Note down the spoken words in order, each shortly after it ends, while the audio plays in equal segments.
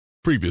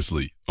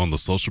Previously on the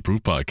Social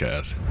Proof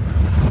Podcast.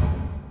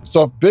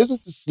 So if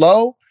business is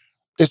slow,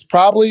 it's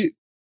probably,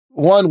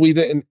 one, we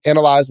didn't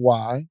analyze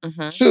why.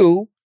 Mm-hmm.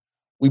 Two,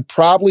 we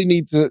probably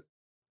need to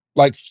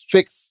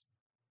fix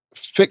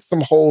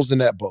some holes in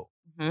that boat.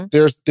 Mm-hmm.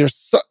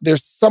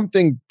 There's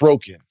something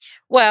broken.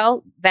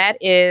 Well, that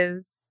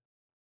is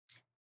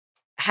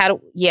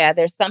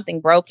there's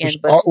something broken.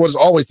 There's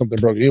always something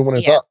broken, even when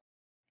it's up.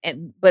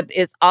 But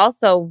it's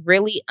also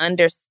really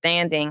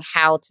understanding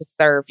how to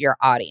serve your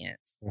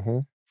audience. Mm-hmm.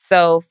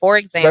 So, for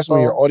example, especially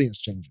when your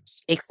audience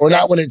changes, or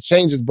not when it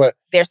changes, but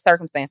their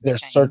circumstances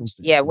change.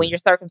 Yeah, when your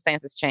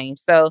circumstances change.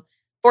 So,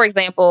 for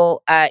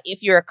example,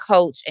 if you're a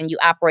coach and you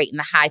operate in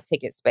the high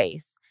ticket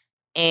space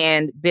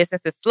and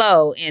business is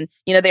slow, and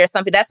there's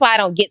something, that's why I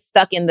don't get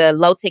stuck in the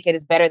low ticket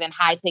is better than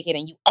high ticket,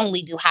 and you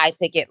only do high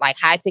ticket. Like,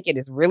 high ticket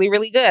is really,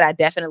 really good. I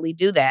definitely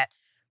do that.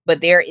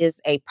 But there is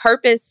a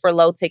purpose for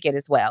low ticket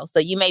as well. So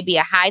you may be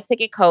a high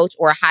ticket coach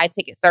or a high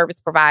ticket service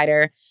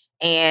provider,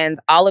 and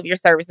all of your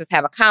services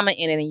have a comma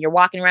in it, and you're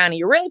walking around and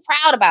you're really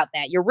proud about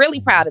that. You're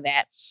really proud of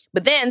that.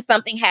 But then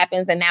something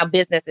happens and now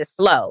business is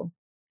slow.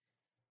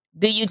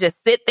 Do you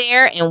just sit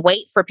there and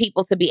wait for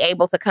people to be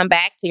able to come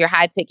back to your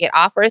high ticket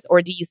offers?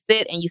 Or do you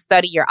sit and you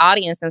study your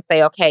audience and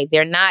say, okay,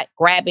 they're not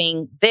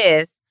grabbing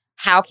this.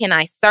 How can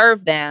I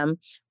serve them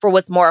for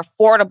what's more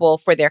affordable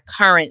for their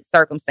current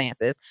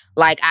circumstances?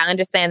 Like, I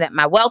understand that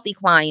my wealthy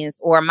clients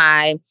or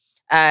my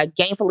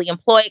gainfully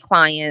employed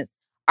clients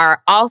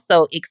are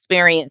also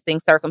experiencing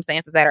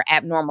circumstances that are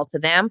abnormal to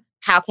them.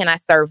 How can I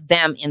serve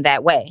them in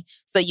that way?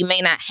 So you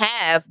may not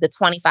have the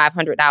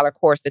 $2,500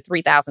 course, the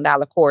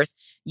 $3,000 course.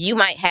 You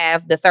might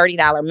have the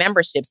 $30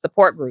 membership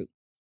support group.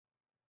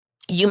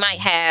 You might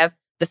have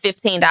the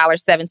 $15,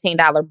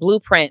 $17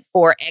 blueprint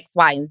for X,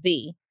 Y, and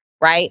Z,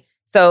 right?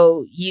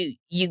 So you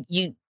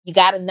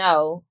got to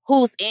know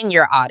who's in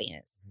your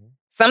audience.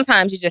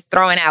 Sometimes you're just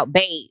throwing out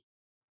bait,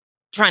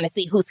 trying to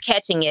see who's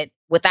catching it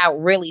without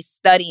really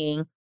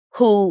studying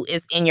who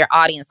is in your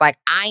audience. Like,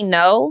 I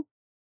know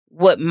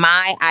what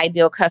my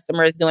ideal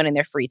customer is doing in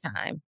their free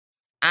time.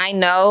 I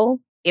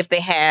know if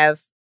they have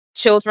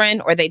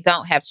children or they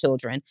don't have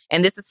children.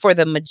 And this is for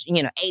the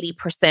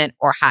 80%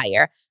 or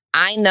higher.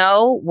 I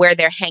know where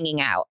they're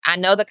hanging out. I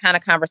know the kind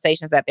of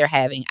conversations that they're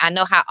having. I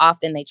know how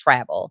often they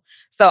travel.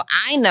 So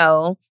I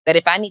know that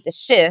if I need to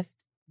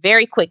shift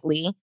very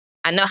quickly,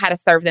 I know how to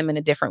serve them in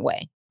a different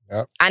way.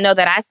 Yep. I know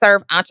that I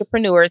serve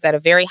entrepreneurs at a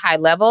very high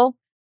level,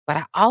 but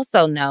I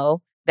also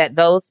know that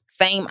those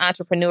same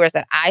entrepreneurs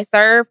that I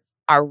serve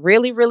are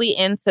really, really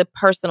into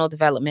personal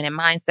development and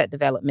mindset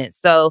development.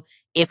 So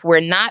if we're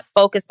not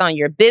focused on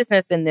your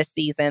business in this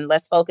season,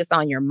 let's focus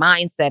on your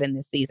mindset in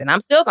this season. I'm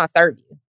still going to serve you.